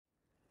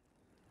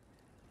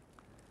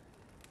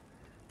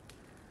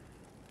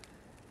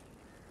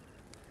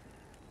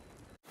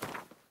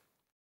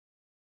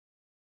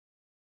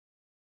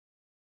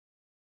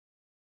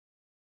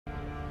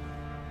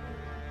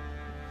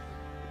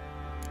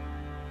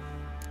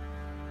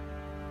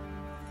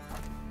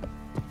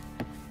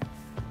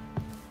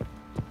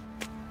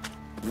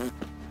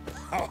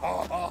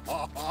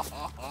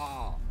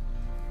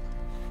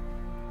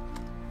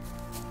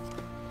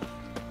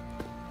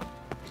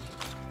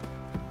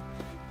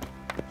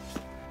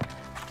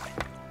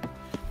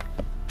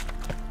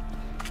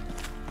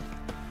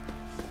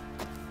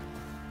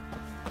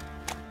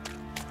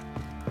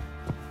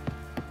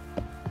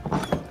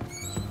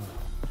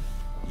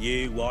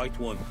You, white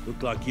one,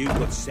 look like you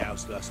got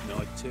soused last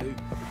night too.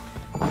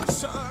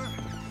 Sir!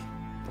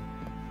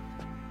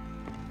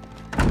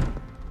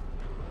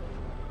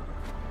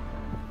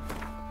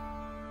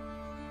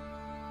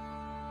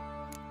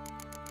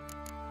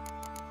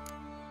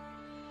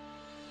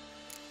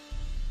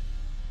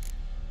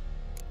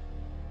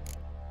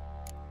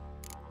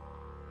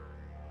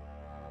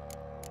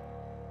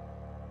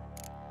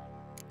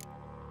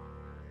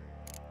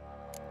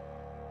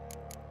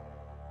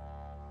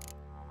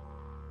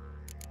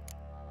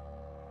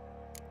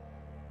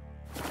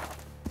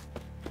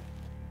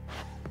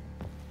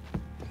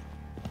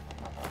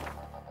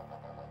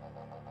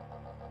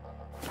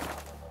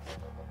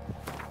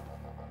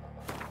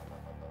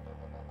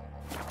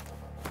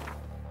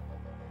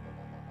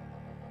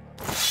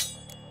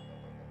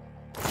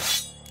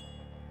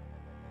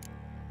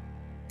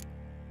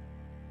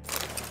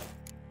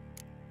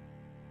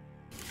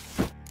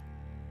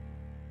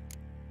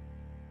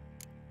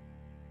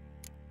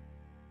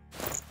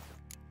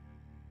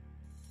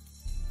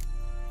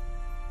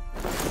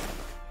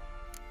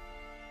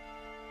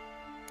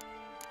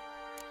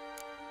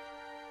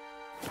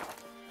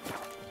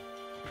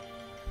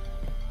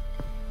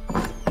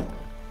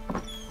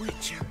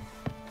 Witcher,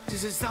 it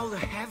is as though the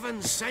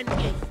heavens sent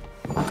you.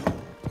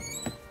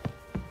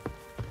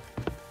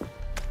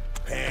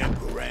 Pam,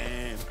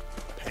 Graham,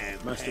 Pam.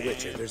 Master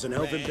Witcher, there's an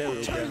elven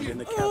burial ground in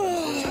the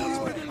caverns.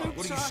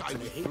 What do you say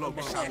we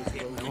plug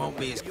something? It won't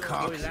be as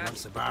cocky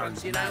once the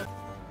Baron's now.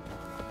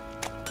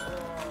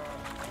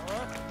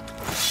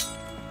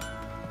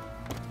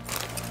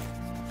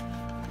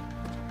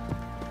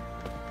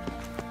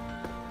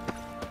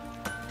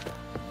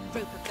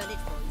 Group of village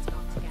boys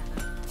got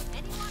together.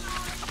 Anyone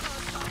already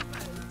got some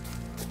food?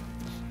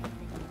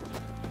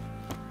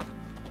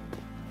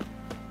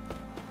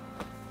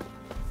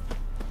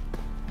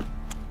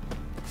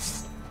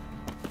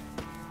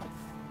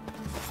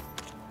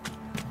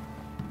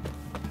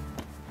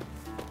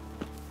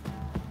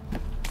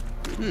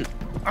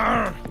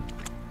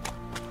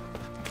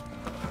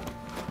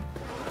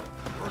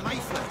 You're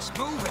lifeless.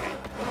 Move it.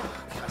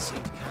 Can't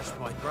seem to catch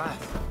my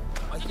breath.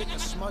 I think a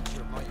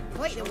smudger might have been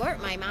Quite the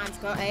work my man's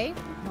got, eh?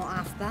 Not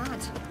half bad.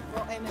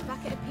 Brought him a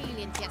bucket of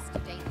peelings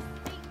yesterday.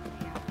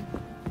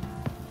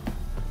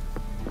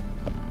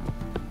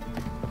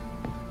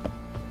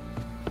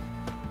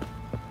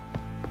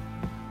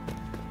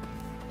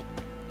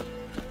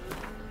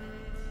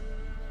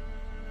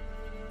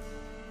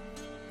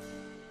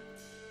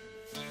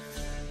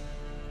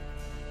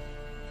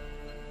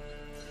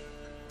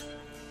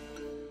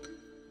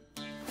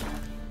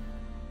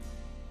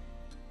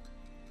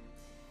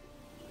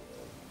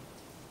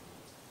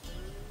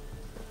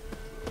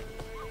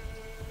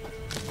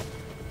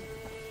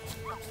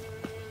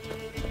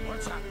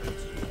 What's happened to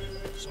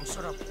you? Some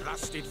sort of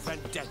blasted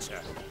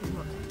vendetta?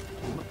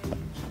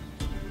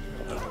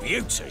 A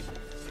beauty?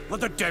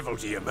 What the devil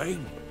do you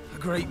mean? A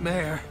great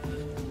mare.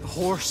 A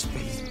horse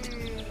fiend.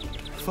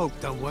 Folk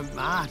done went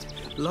mad.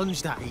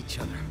 Lunged at each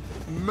other.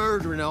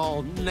 Murdering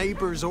all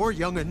neighbors or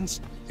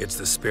young'uns. It's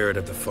the spirit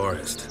of the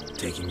forest,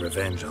 taking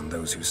revenge on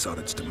those who sought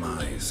its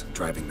demise,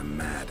 driving them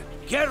mad.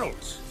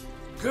 Geralt!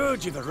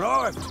 Good you've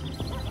arrived.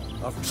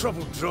 I've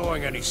trouble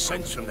drawing any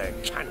sense from their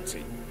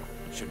canting.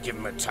 Should give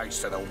him a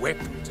taste of the whip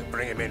to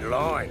bring him in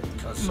line,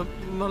 because...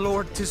 My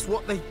lord, 'tis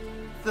what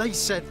they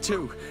said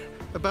too.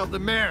 About the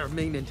mare,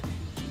 meaning.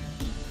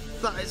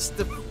 That is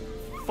the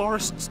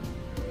forest's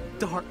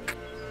dark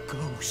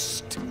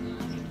ghost.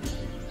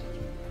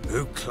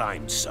 Who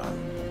claimed so?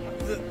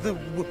 The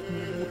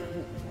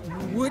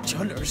witch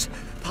hunters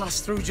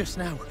passed through just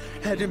now,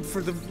 heading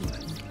for the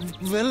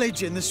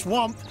village in the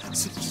swamp.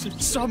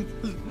 Some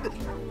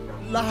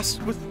lass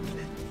was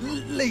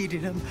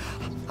leading them,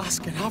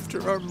 asking after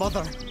her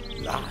mother.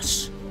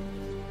 Lass?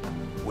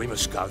 We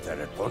must go there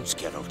at once,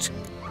 Geralt.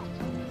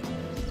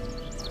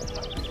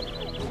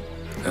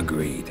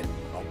 Agreed.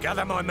 I'll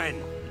gather my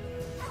men.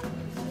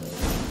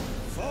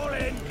 Fall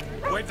in!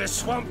 With the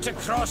swamp to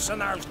cross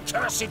and those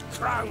cursed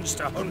crowns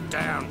to hunt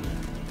down.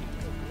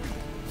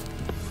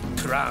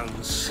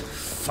 Crowns,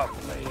 fuck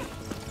me.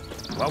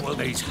 What will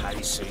these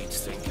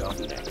hayseeds think of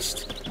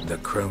next? The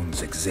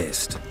crones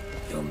exist.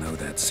 You'll know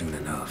that soon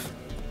enough.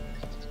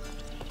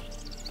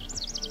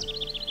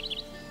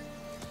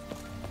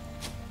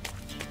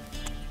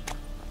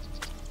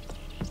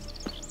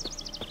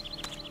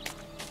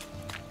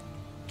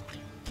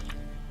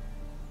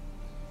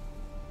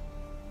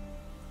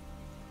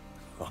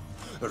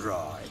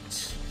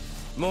 Right.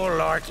 More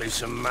likely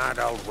some mad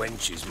old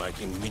wenches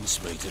making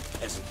mincemeat at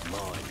peasant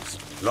mines.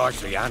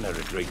 Likely Anna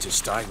agreed to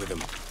stay with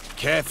them,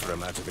 care for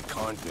them out of the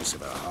kindness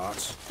of her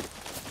heart.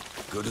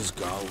 Good as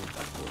gold,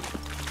 that woman.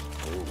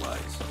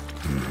 Always.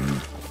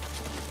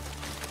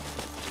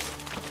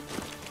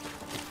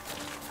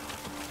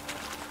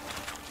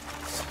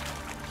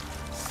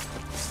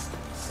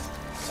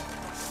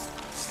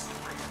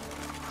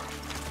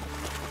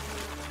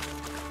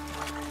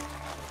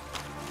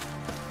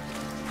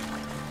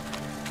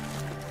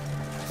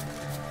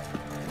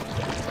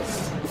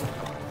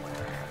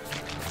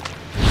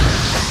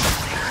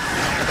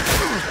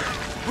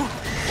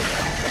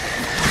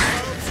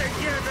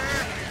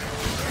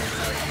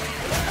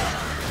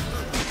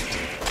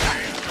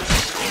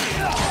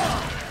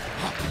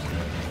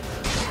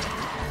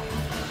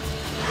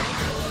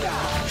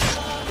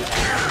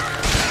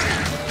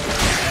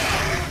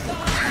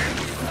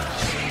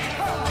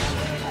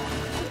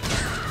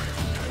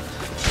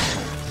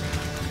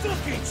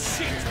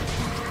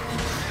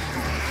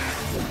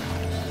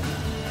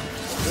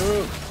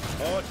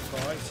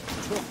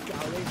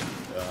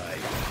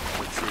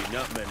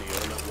 Not many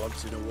all at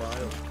once in a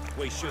while.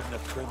 We shouldn't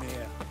have come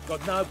here.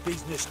 Got no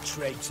business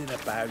traipsing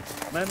about.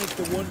 Managed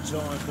the one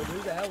time, but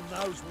who the hell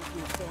knows what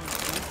we'll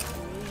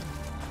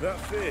find. That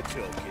fair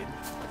talking?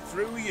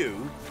 Through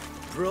you?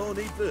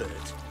 Brawny bird?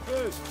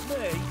 Who?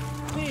 Me?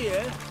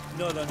 Here?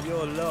 Not on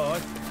your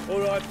life. All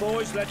right,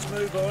 boys, let's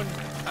move on.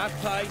 At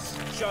pace,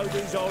 show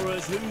these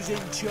horrors who's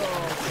in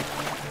charge.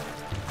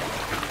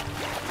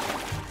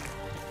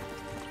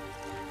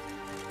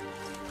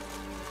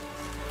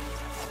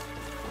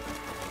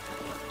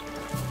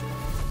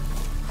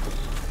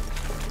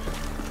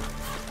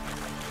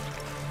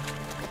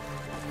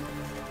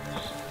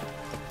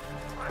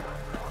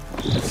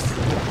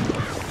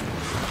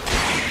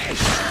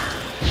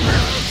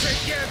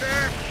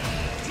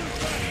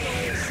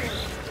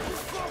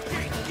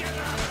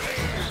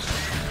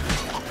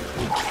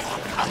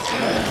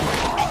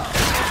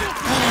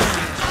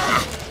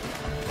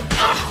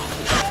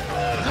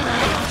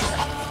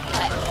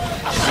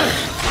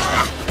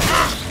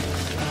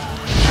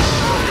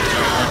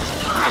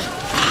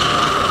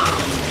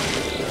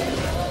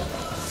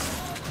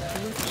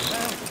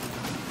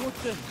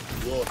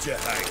 Water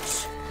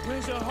hangs.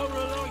 Where's a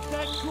horror like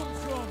that come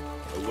from?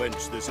 A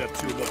wench that's had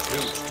too much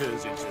hooch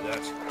turns into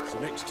that. So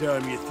next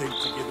time you think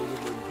to give a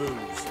woman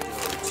booze, don't.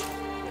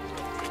 Better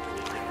not drinking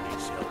it down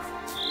yourself.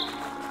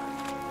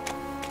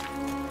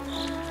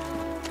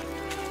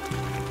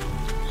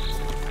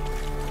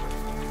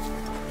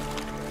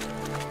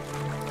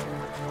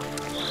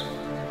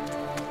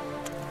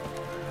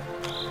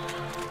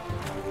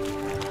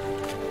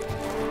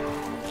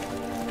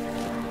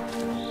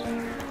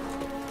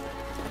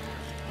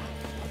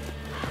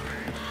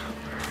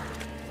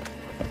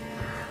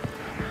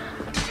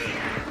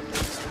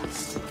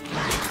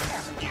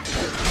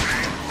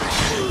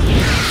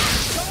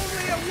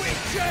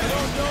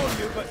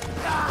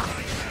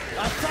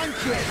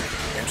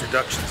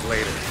 Introductions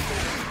later.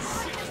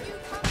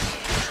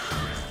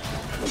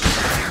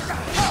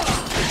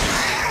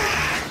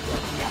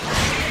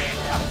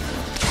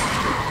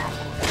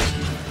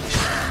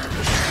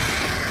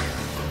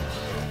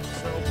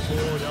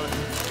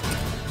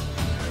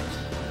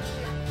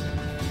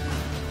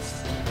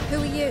 Who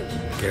are you?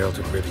 Geralt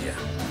of Rivia,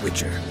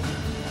 Witcher.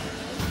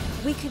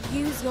 We could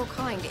use your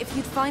kind if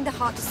you'd find the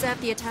heart to serve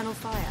the Eternal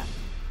Fire.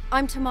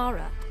 I'm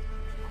Tamara.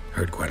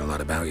 Heard quite a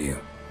lot about you.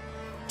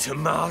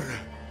 Tamara,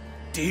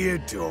 dear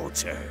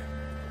daughter,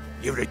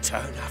 you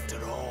return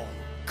after all.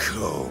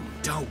 Come,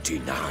 don't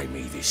deny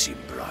me this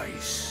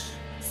embrace.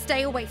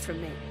 Stay away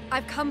from me.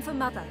 I've come for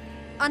Mother.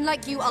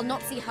 Unlike you, I'll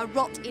not see her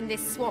rot in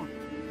this swamp.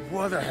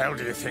 Why the hell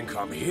do you think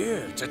I'm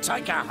here? To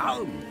take her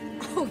home?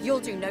 Oh, you'll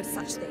do no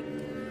such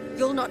thing.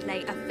 You'll not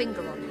lay a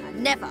finger on her.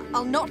 Never.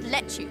 I'll not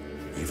let you.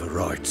 You've a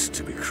right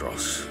to be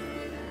cross.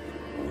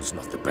 I was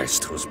not the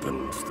best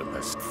husband, the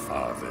best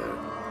father,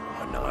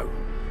 I know.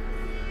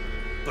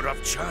 But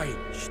I've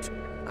changed.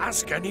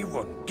 Ask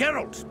anyone.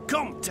 Geralt,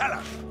 come, tell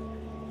her.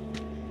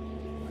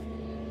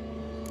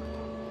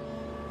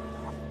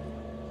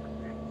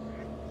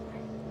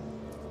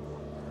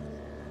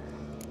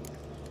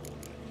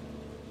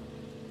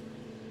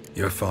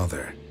 Your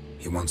father,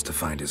 he wants to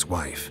find his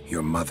wife,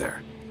 your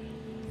mother.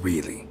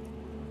 Really?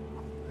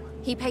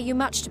 He pay you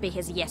much to be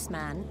his yes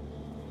man?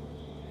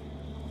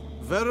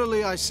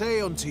 Verily I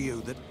say unto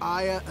you that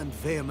ire and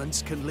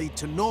vehemence can lead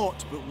to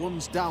naught but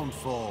one's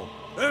downfall.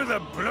 Who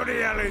the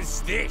bloody hell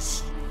is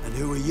this? And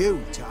who are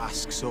you to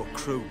ask so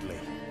crudely?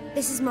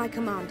 This is my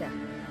commander.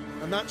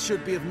 And that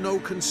should be of no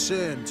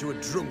concern to a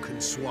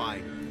drunken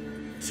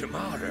swine.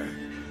 Tamara,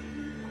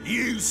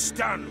 you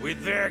stand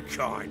with their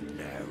kind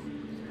now.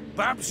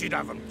 Perhaps you'd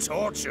have them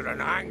torture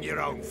and hang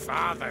your own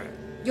father.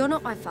 You're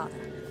not my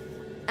father,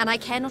 and I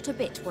care not a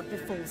bit what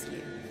befalls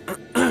you.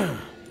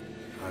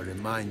 I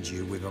remind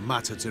you we've a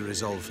matter to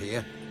resolve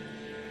here.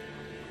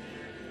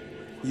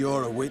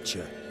 You're a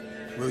witcher.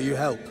 Will you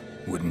help?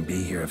 Wouldn't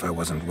be here if I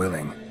wasn't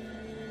willing.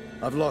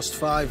 I've lost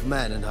 5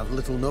 men and have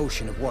little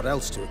notion of what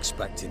else to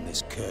expect in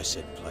this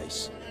cursed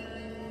place.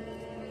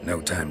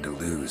 No time to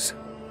lose.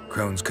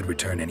 Crones could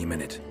return any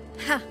minute.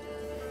 Ha!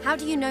 How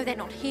do you know they're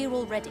not here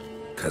already?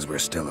 'Cause we're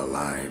still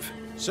alive.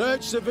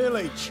 Search the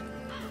village!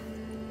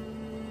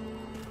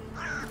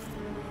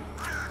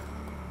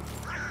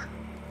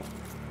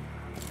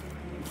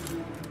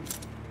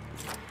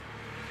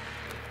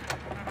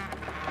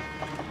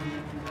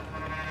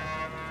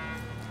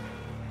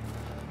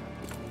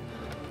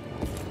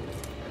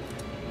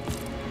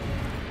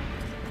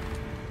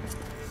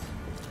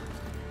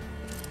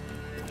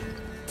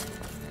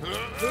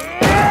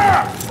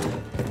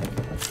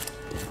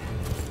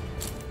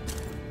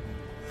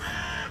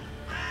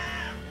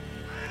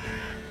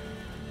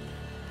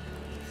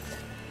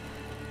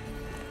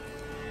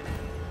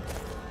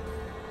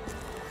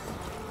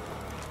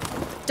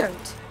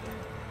 Don't.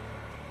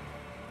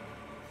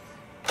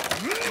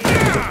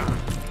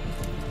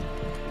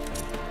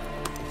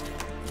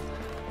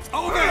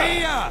 Over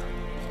here!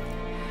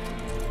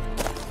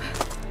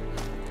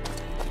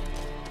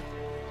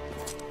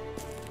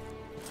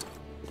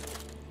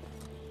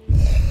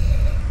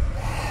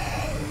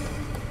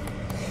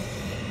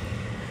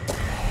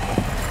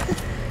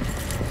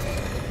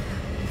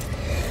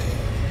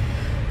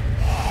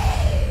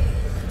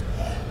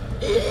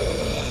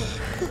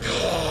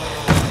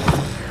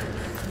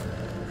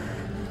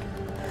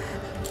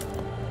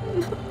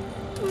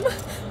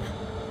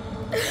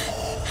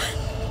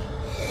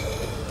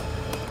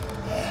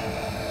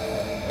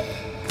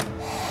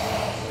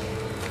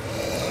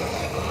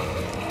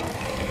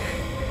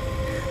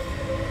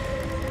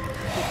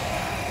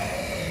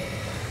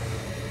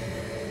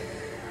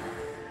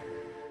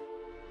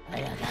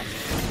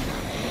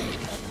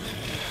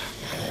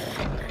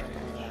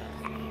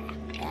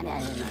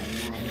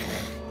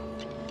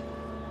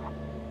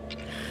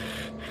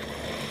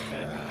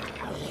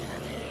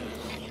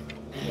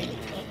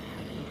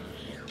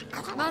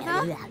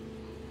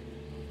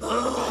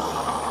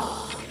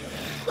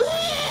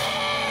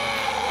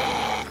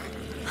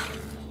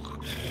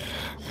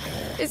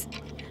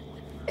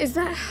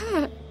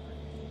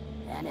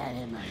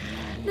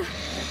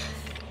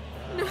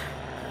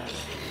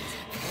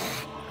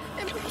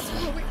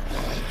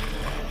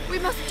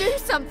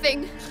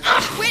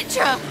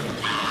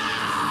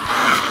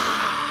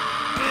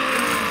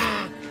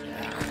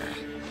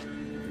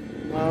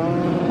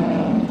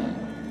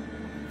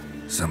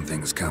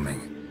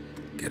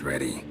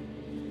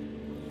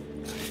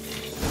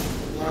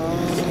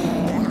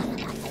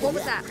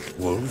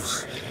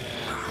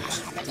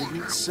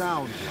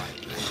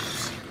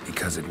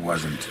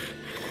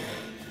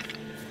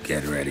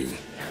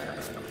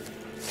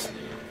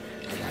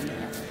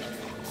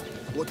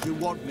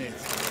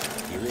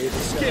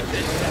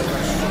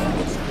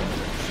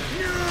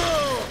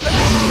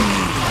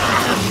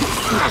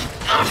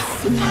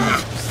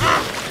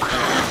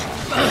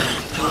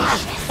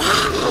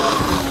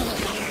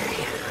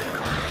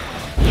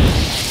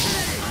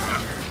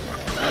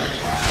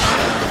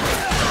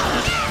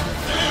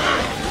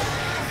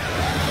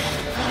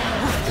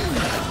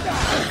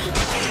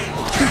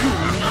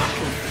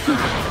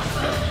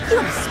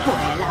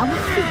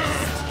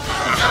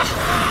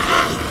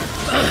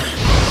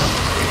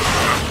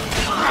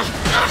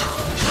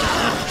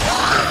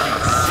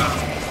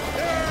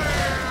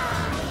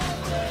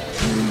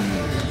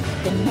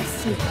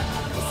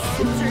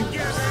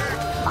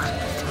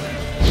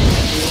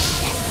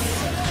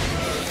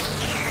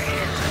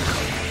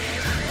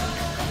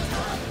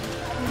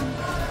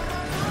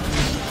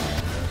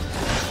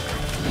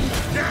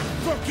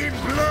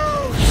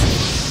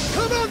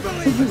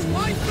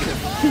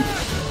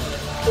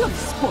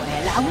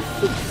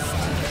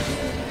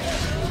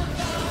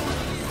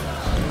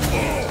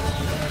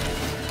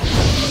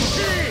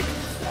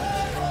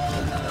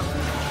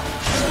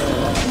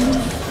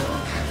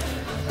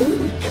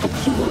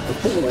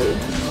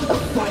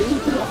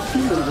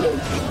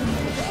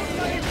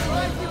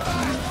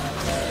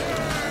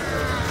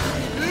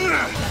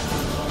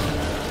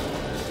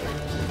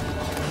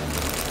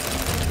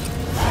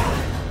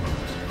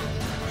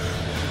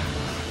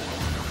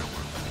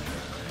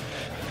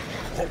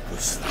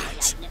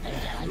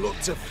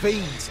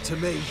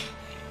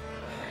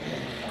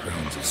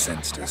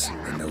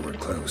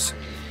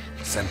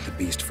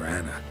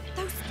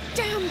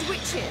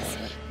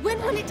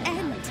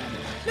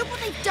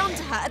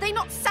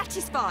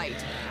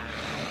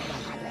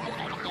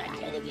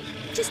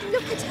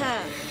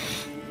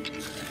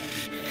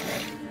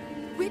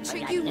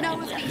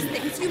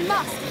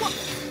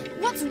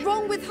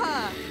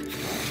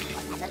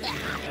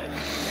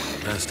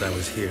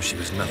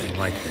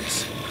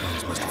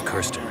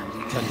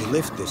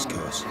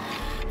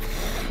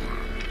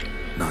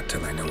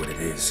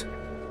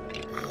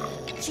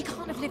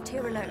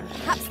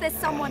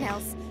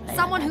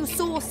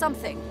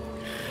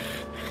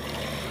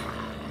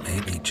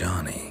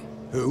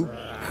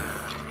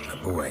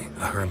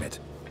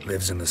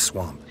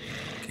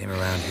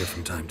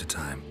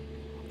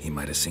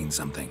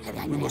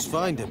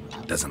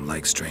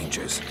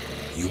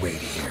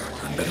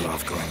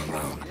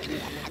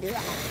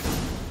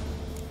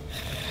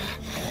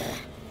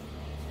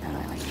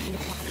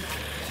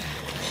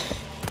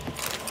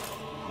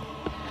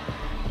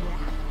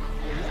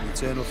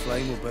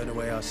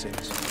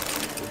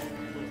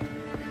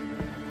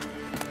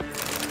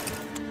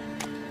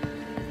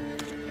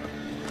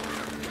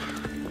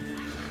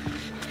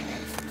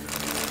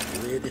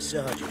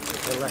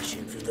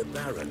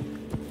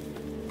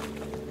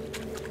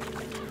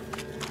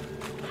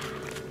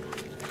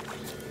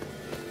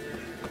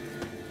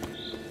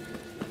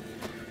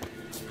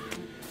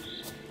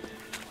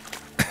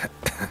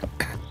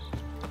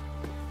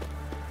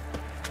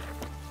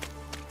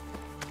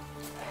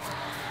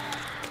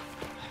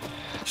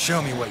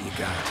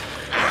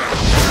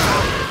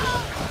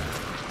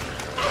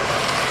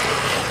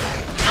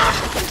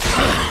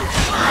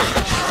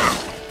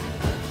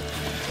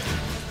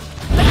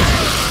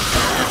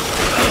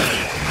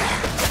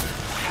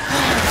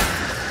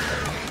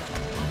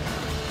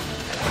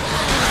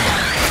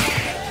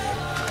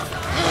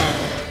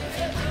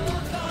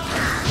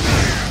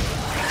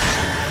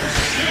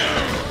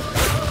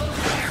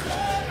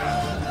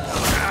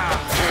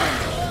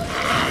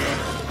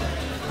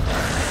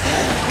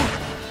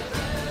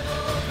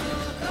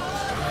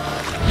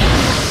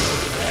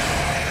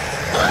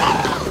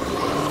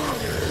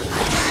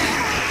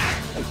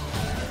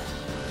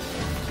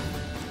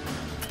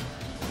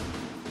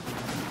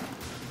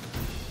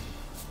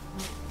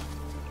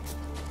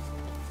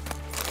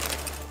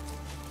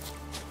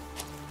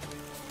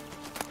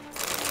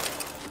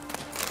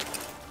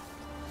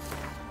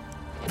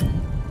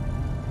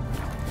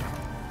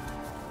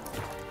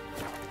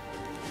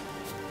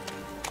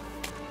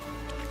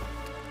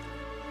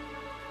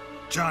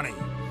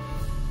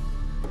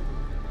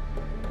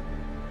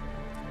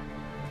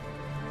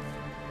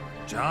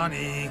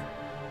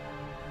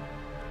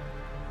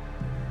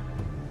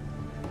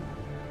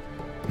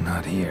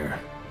 not here.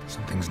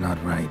 Something's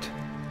not right.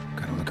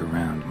 Gotta look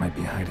around. Might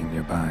be hiding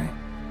nearby.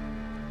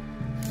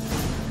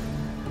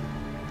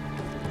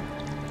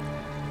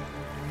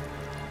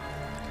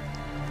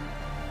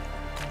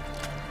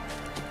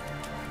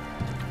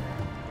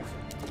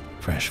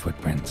 Fresh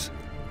footprints.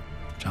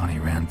 Johnny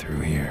ran through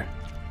here,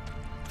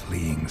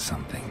 fleeing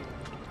something.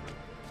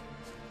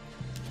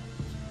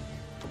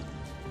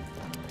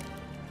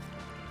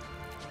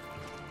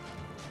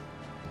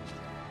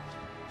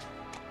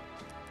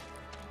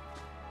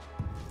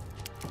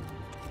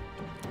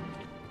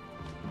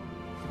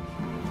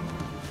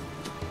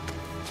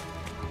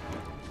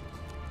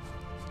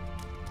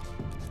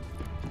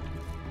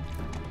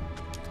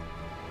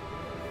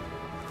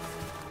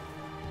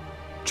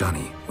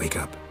 Johnny, wake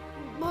up.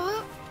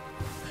 What?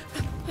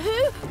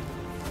 Who?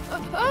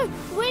 Oh,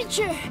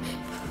 Witcher!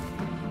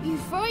 You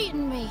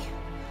frightened me.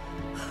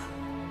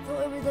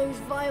 Thought it were those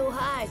vile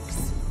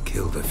hags.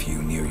 Killed a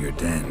few near your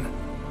den.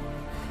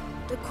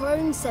 The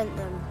crone sent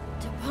them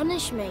to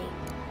punish me.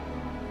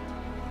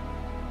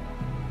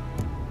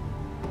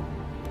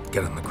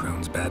 Get on the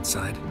crone's bad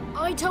side?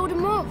 I told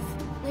them off.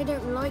 They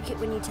don't like it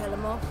when you tell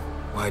them off.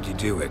 Why'd you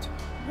do it?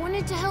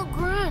 Wanted to help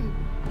Gran.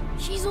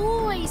 She's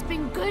always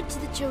been good to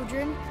the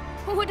children.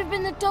 It would have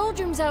been the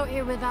doldrums out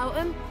here without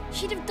him.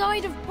 She'd have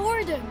died of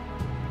boredom.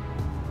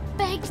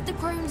 Begged the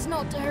crones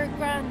not to hurt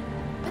Gran,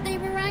 but they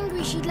were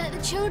angry she'd let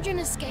the children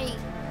escape.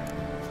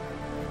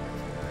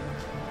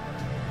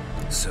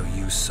 So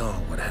you saw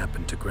what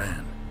happened to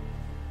Gran?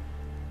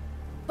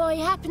 By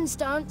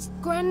happenstance,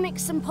 Gran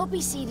mixed some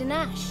poppy seed and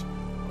ash.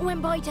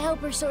 Went by to help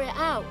her sort it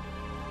out.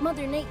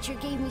 Mother Nature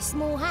gave me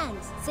small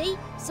hands, see?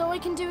 So I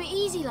can do it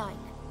easy like.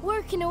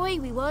 Working away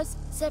we was,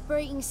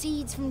 separating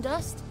seeds from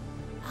dust.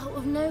 Out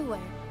of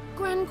nowhere,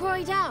 Gran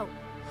cried out.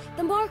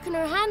 The mark on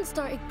her hand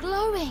started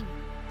glowing.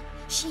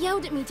 She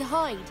yelled at me to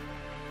hide.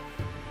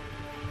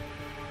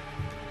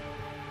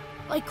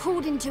 I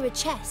crawled into a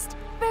chest.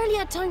 Barely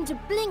had time to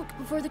blink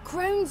before the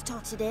crones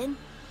totted in.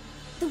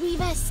 The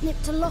weavess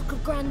snipped a lock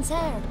of Gran's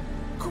hair.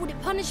 Called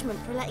it punishment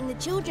for letting the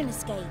children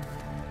escape.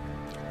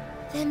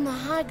 Then the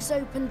hags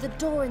opened the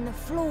door in the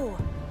floor.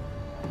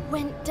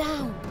 Went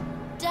down,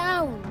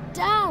 down,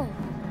 down.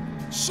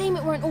 Shame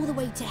it weren't all the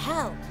way to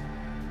hell.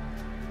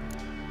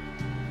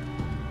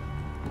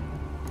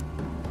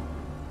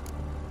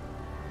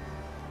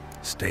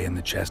 Stay in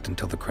the chest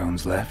until the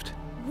crones left?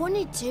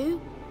 Wanted to.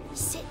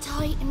 Sit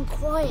tight and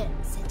quiet,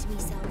 said to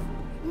myself.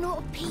 Not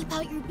a peep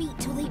out your beat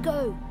till they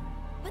go.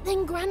 But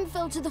then Gran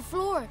fell to the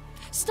floor.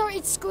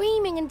 Started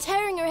screaming and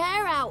tearing her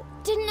hair out.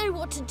 Didn't know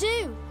what to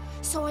do.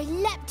 So I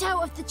leapt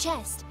out of the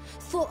chest.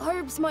 Thought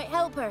herbs might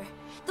help her.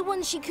 The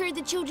ones she cured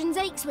the children's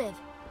aches with.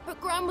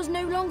 But Gran was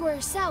no longer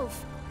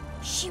herself.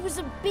 She was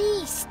a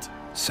beast.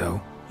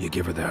 So, you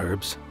give her the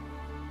herbs?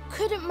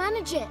 Couldn't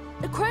manage it.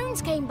 The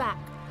crones came back.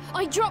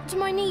 I dropped to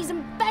my knees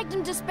and begged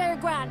him to spare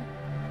Gran.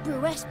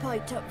 Bruess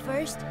piped up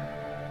first.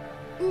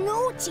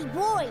 Naughty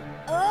boy.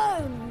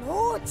 Oh,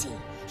 naughty.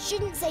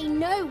 Shouldn't say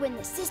no when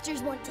the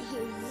sisters want to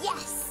hear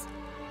yes.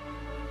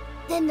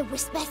 Then the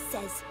Wispess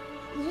says,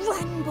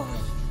 run, boy,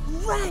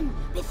 run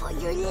before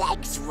your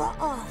legs rot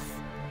off.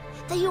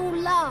 They all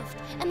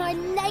laughed and I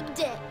legged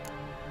it.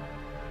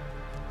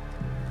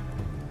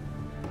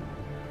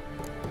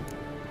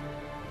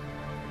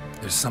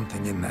 There's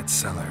something in that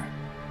cellar.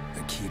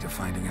 The key to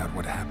finding out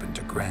what happened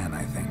to Gran,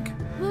 I think.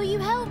 Will you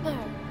help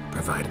her?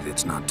 Provided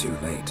it's not too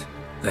late.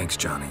 Thanks,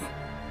 Johnny.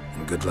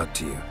 And good luck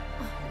to you.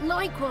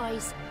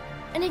 Likewise.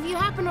 And if you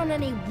happen on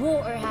any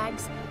water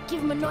hags,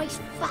 give them a nice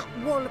fat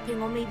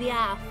walloping on me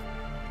behalf.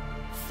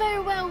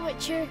 Farewell,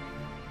 Witcher.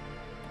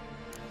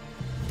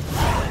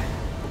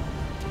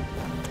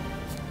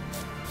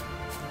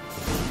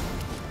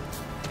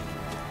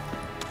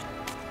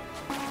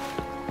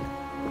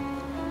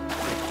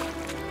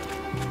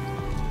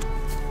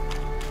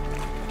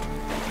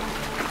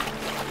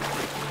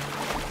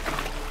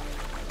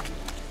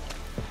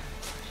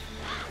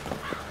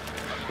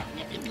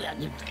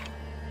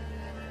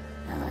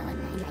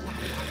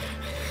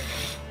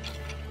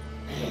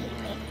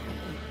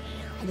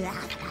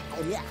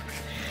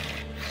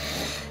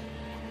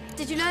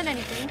 Did you learn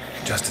anything?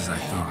 Just as I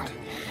thought.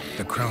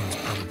 The crones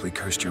probably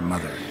cursed your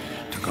mother,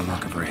 took a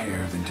lock of her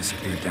hair, then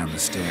disappeared down the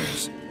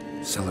stairs.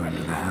 Cellar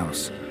into the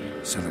house.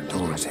 Cellar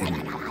door is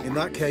hidden. In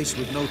that case,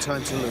 we've no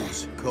time to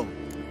lose. Come.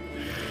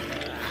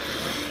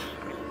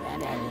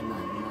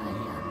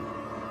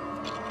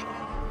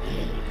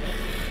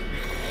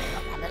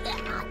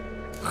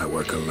 I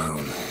work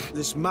alone.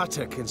 This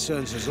matter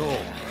concerns us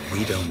all.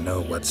 We don't know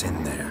what's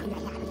in there.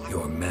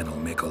 Your men'll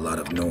make a lot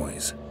of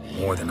noise.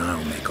 More than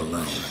I'll make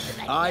alone.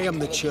 I am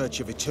the Church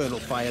of Eternal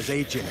Fire's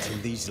agent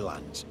in these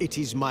lands. It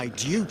is my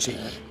duty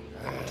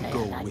to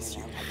go with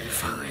you.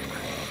 Fine.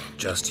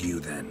 Just you,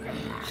 then.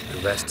 The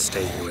rest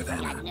stay here with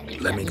Anna.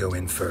 Let me go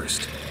in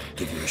first.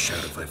 Give you a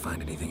shout if I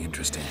find anything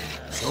interesting.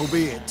 So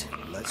be it.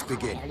 Let's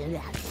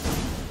begin.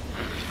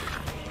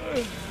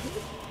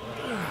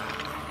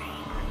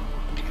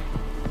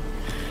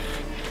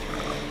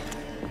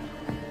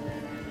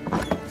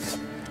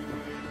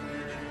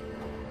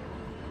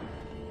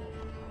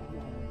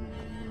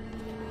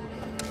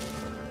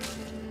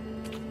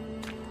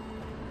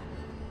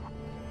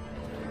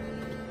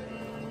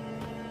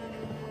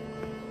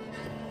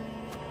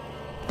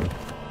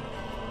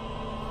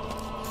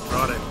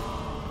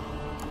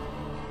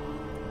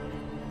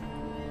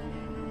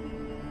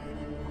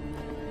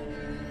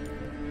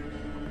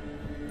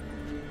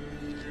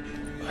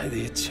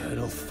 the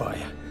eternal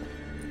fire.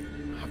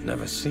 I've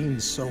never seen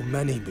so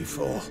many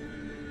before.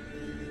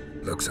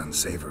 Looks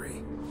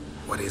unsavory.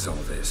 What is all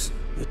this?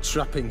 The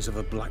trappings of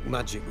a black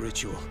magic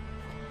ritual.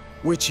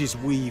 Witches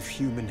weave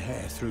human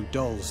hair through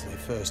dolls they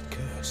first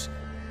curse.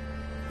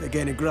 They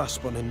gain a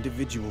grasp on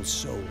individual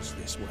souls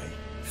this way.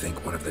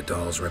 Think one of the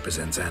dolls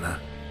represents Anna?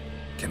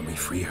 Can we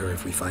free her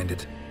if we find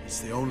it? It's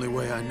the only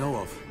way I know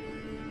of.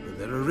 But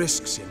there are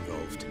risks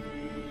involved.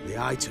 The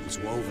items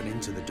woven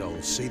into the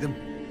dolls, see them?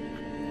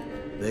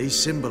 They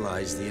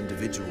symbolize the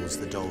individuals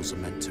the dolls are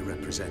meant to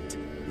represent.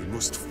 We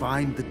must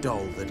find the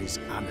doll that is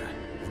Anna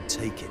and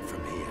take it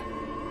from here.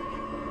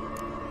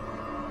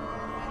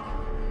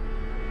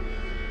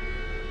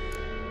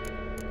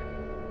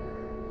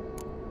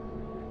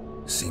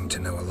 Seem to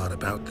know a lot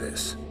about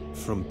this.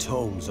 From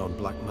tomes on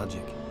black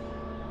magic.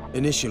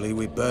 Initially,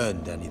 we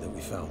burned any that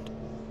we found.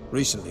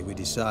 Recently, we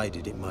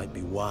decided it might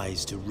be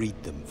wise to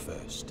read them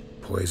first.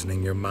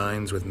 Poisoning your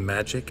minds with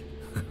magic?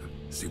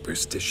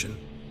 Superstition?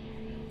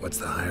 What's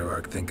the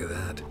Hierarch think of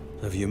that?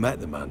 Have you met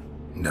the man?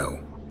 No.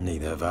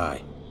 Neither have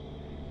I.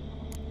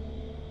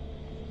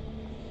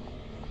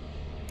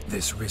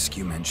 This risk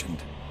you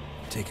mentioned.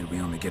 Take it we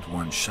only get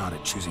one shot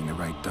at choosing the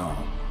right doll.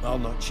 I'll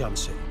not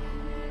chance it.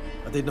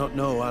 I did not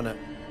know Anna.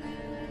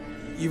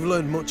 You've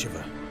learned much of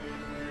her.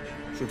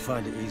 Should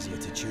find it easier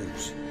to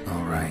choose.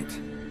 All right.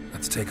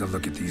 Let's take a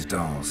look at these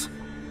dolls.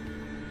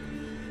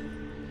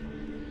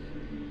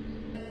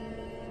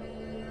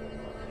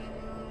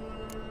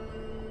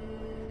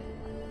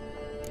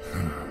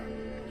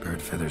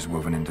 Bird feathers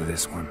woven into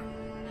this one.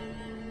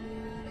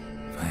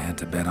 If I had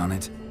to bet on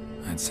it,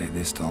 I'd say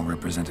this doll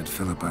represented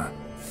Philippa.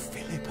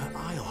 Philippa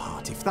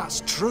Eilhart, if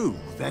that's true,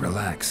 then...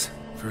 Relax.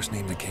 First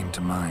name that came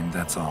to mind,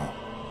 that's all.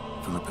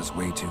 Philippa's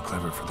way too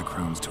clever for the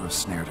crones to have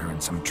snared her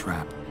in some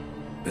trap.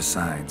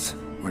 Besides,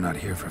 we're not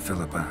here for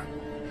Philippa.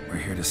 We're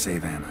here to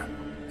save Anna,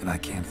 and I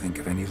can't think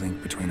of any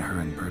link between her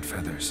and Bird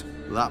Feathers.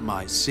 That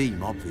might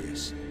seem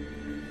obvious.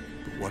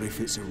 But what if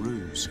it's a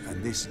ruse,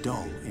 and this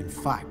doll, in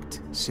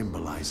fact,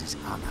 symbolizes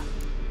Anna?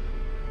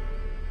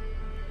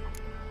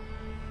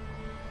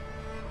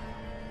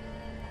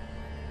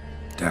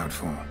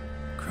 Doubtful.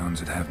 Crones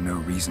would have no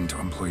reason to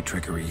employ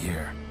trickery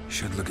here.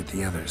 Should look at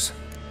the others.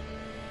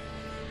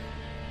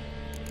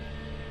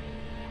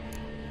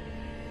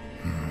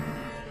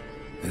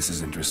 This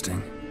is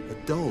interesting.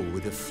 A doll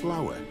with a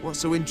flower. What's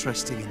so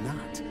interesting in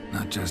that?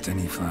 Not just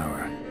any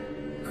flower.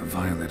 A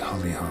violet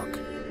hollyhock.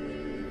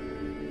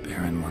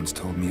 Baron once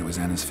told me it was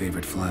Anna's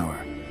favorite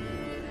flower.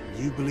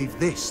 You believe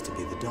this to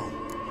be the doll?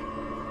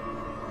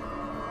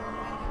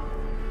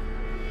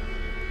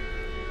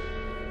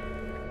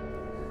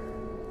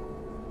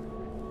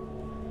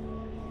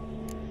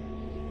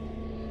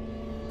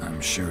 I'm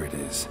sure it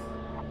is.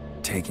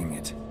 Taking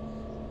it.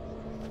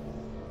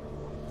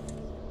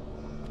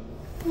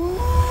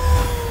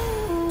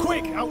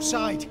 Quick,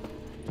 outside!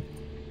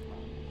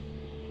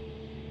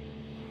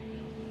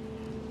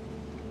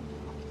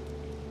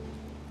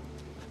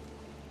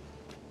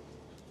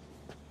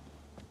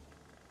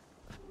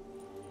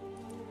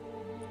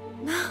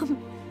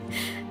 Mum,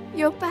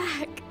 you're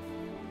back.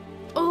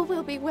 All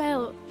will be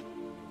well.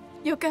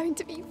 You're going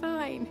to be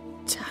fine.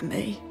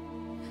 Tammy,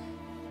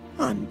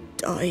 I'm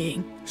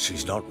dying.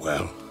 She's not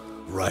well.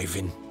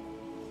 Raving.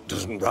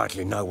 Doesn't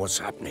rightly know what's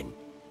happening.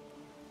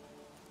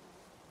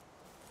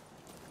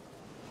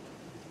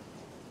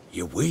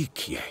 You're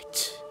weak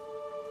yet.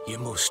 You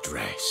must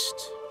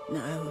rest.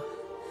 No,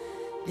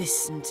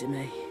 listen to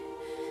me.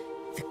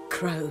 The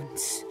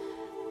crones.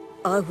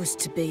 I was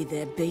to be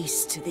their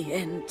beast to the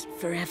end,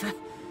 forever.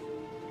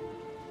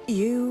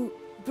 You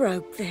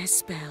broke their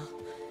spell,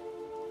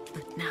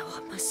 but now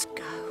I must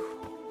go.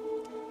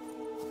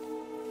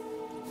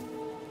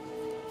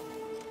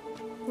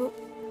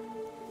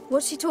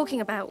 What's she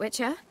talking about,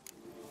 Witcher?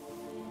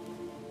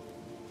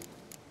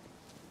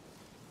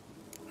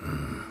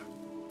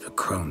 The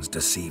crones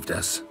deceived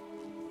us.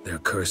 Their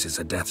curse is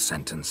a death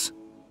sentence.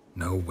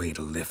 No way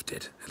to lift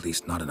it, at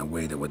least not in a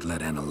way that would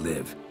let Anna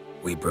live.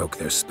 We broke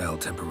their spell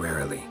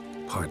temporarily,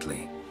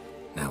 partly.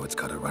 Now it's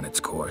gotta run its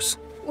course.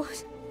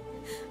 What?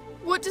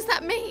 What does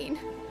that mean?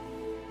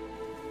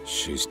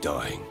 She's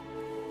dying.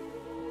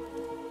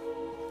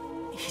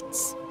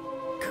 It's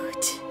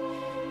good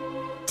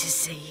to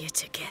see you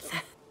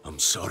together. I'm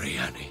sorry,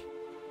 Annie.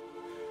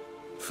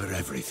 For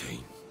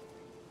everything.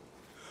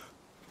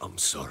 I'm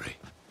sorry.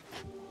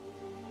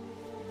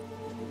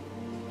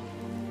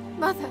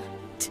 Mother.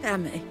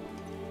 Tammy,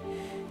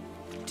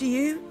 do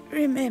you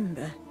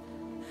remember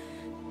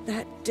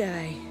that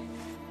day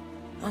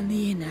on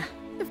the Inner?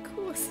 Of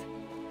course.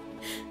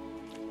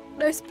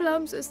 Those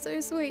plums are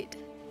so sweet.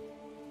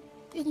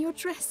 And your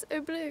dress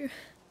so blue.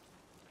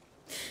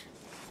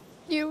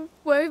 You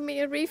wove me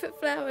a wreath of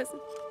flowers.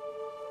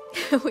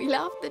 We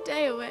laughed the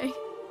day away.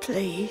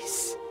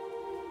 Please,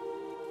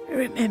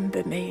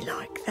 remember me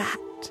like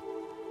that.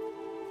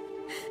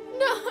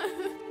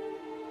 No!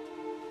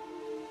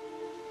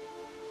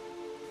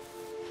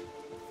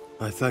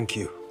 I thank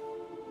you.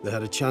 They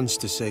had a chance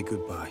to say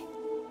goodbye.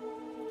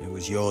 It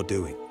was your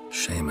doing.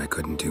 Shame I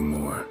couldn't do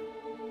more.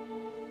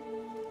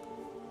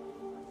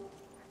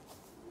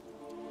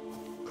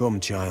 Come,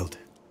 child.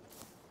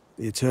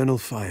 The eternal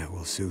fire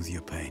will soothe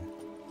your pain.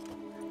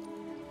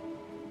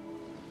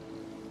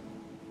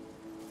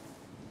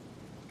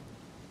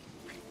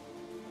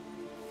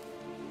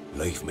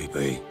 Leave me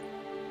be.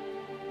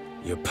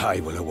 Your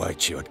pay will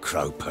await you at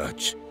Crow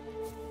Perch.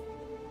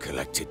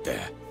 Collect it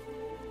there.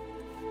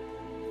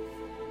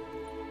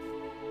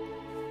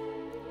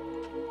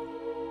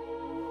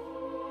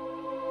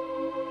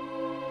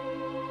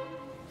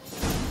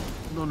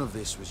 None of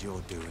this was your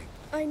doing.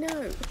 I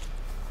know.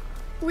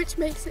 Which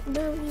makes it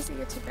no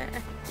easier to bear.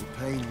 The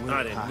pain will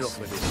I'd pass.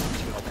 enough of this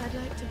job. I'd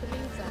like to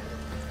believe that.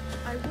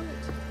 I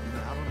would.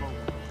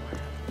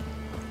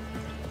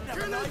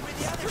 Never mind with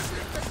the others.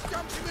 Just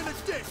dump him in a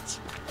ditch.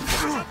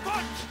 There's a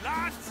bunch,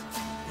 lads.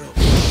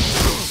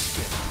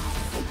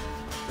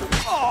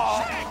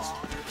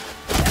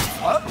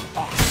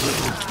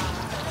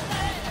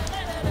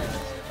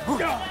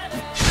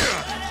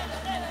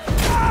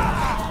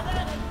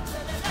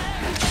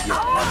 You'll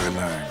never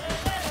learn.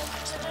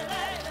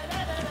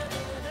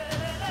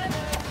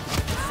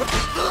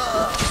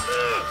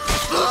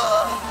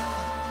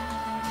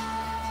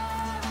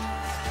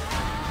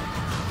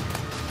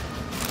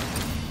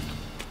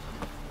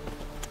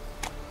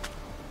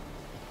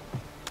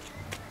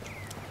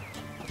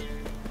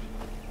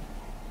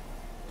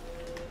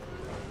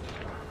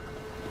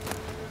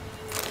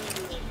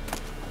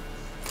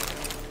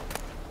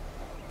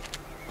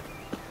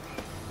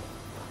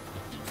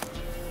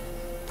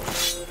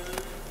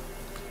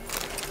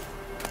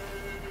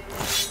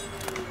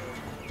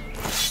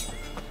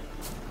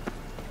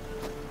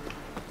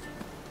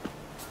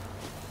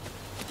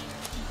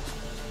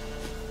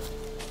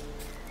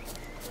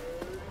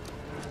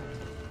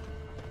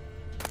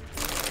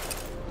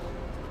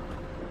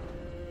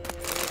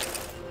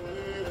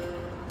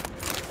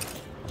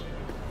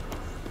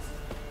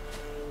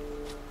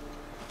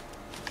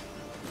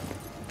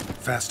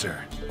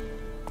 Faster.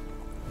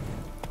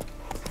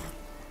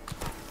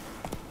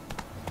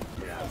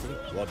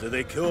 What do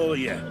they call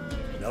you?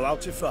 Know how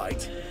to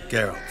fight?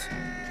 Geralt.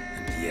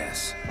 And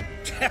yes.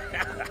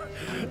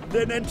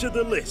 Then enter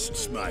the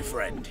lists, my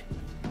friend.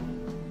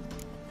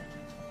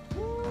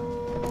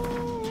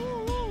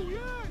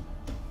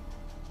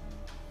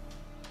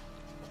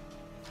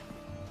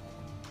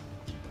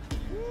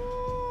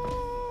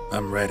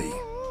 I'm ready.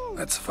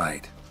 Let's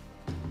fight.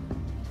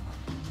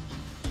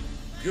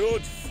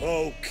 Good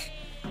folk.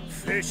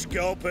 Fish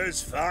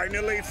Gulper's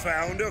finally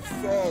found a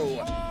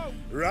foe.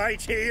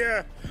 Right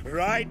here,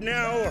 right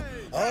now,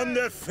 on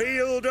the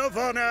field of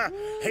honor,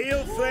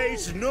 he'll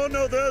face none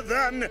other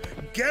than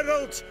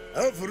Geralt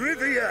of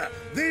Rivia,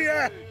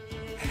 the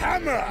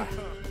Hammer.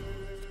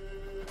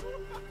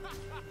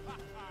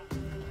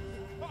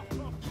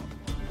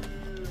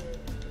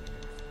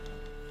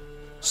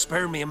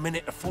 Spare me a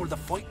minute before the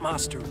fight,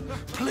 master.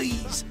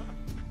 Please.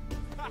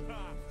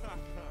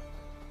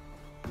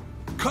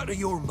 Cut of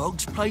your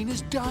mugs plain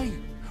as day.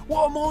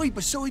 What am I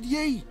beside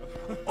ye?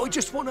 I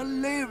just want to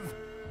live.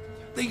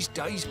 These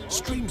days,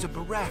 streams are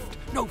bereft,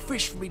 no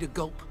fish for me to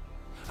gulp.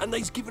 And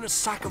they's given a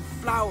sack of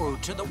flour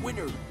to the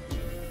winner.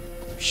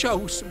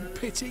 Show some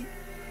pity.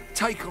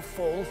 Take a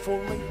fall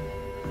for me.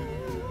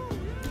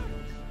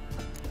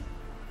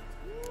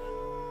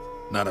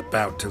 Not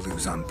about to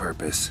lose on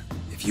purpose.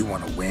 If you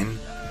want to win,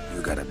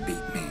 you gotta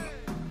beat me.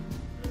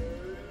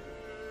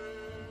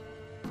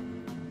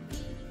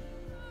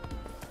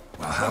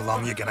 Well, how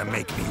long you gonna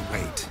make me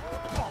wait?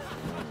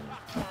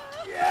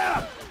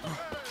 Yeah!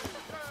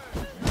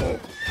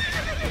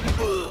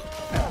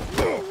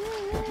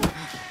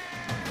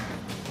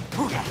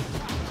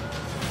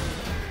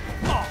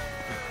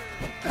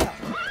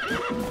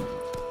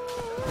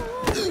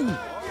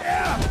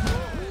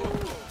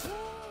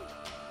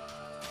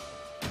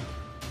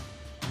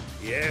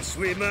 Yes,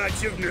 we might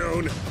have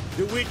known.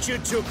 The Witcher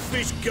took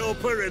Fish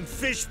Gulper and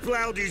fish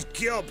ploughed his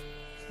gob.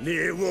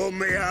 Near warmed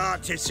me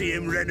heart to see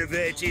him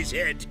renovate his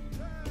head.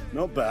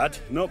 Not bad,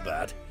 not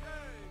bad.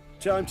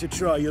 Time to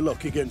try your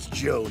luck against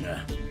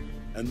Jonah.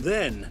 And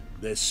then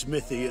there's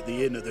Smithy at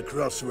the inn at the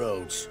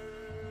crossroads.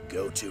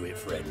 Go to it,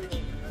 friend.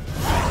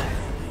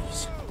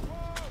 Please.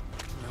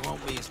 I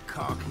won't be as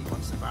cocky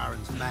once the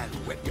Baron's men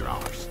whip your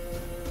arse.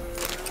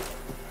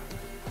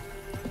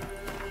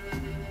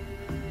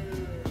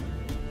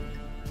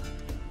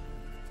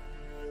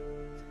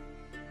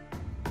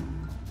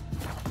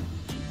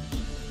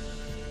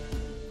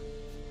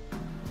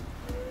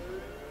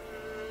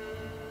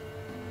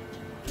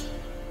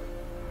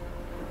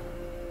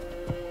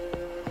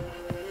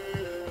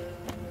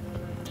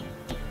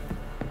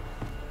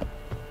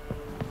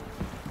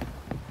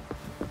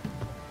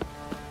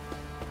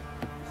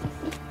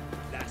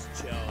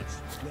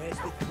 Where's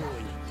the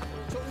coin?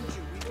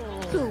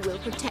 Who will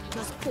protect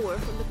us poor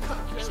from the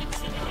cutthroats?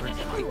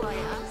 Who I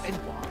am? And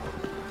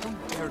don't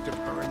dare to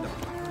burn the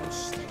Baron's.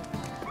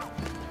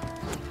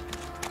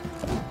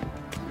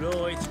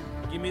 Right,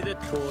 give me the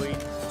coin.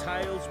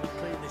 Tails will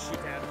clean the shit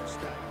out of the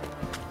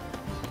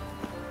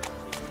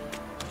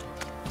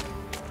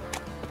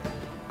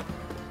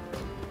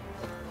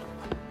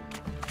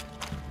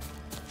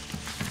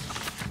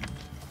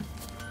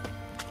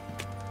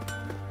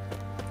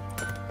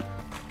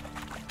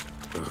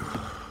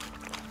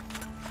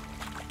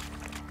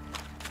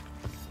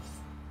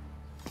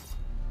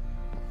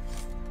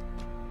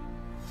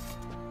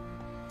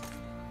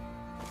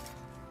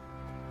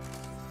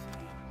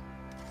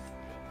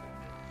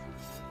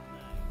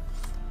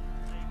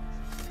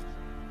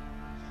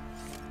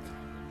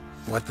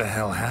What the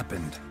hell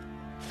happened?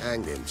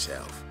 Hanged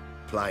himself.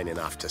 Plain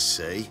enough to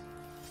see.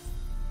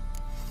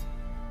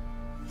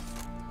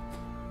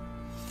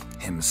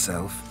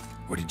 Himself?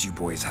 Or did you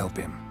boys help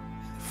him?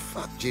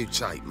 Fuck do you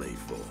take me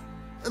for?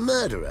 A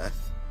murderer?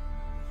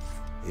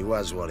 He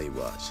was what he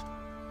was.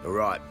 A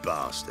right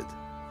bastard.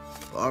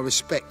 But I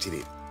respected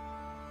him.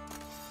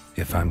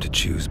 If I'm to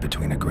choose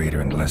between a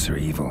greater and lesser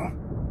evil,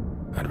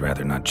 I'd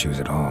rather not choose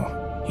at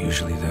all.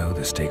 Usually, though,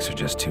 the stakes are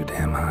just too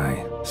damn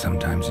high.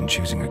 Sometimes in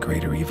choosing a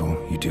greater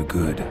evil, you do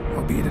good,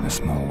 albeit in a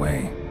small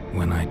way.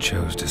 When I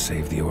chose to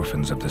save the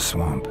orphans of the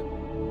swamp,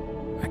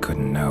 I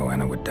couldn't know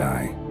Anna would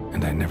die,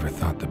 and I never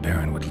thought the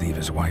Baron would leave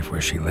his wife where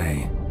she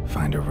lay,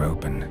 find a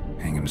rope and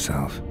hang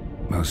himself.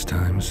 Most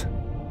times,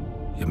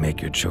 you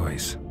make your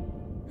choice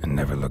and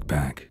never look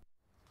back.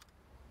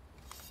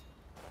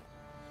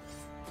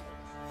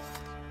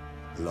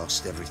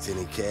 Lost everything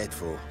he cared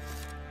for.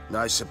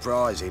 No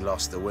surprise he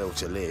lost the will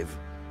to live.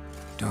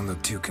 Don't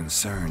look too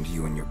concerned,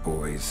 you and your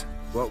boys.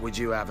 What would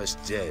you have us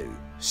do?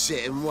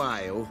 Sit and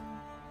wail?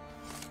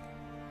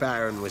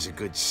 Baron was a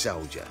good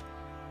soldier,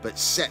 but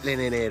settling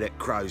in here at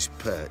Crow's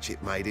Perch,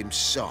 it made him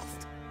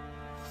soft.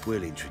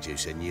 We'll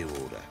introduce a new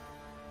order.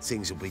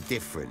 Things will be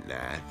different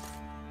now.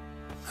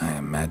 I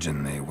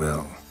imagine they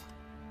will.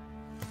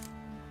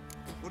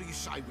 What do you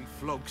say we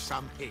flog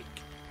some hick?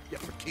 Yeah,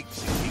 for kicks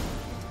sake.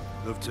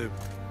 Love to,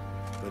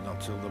 but not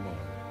till the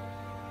morning.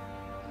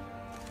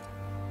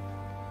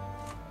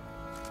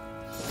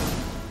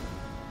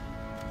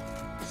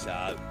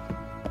 So,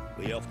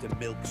 we off to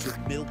milk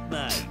some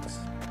milkmaids.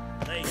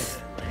 Hey,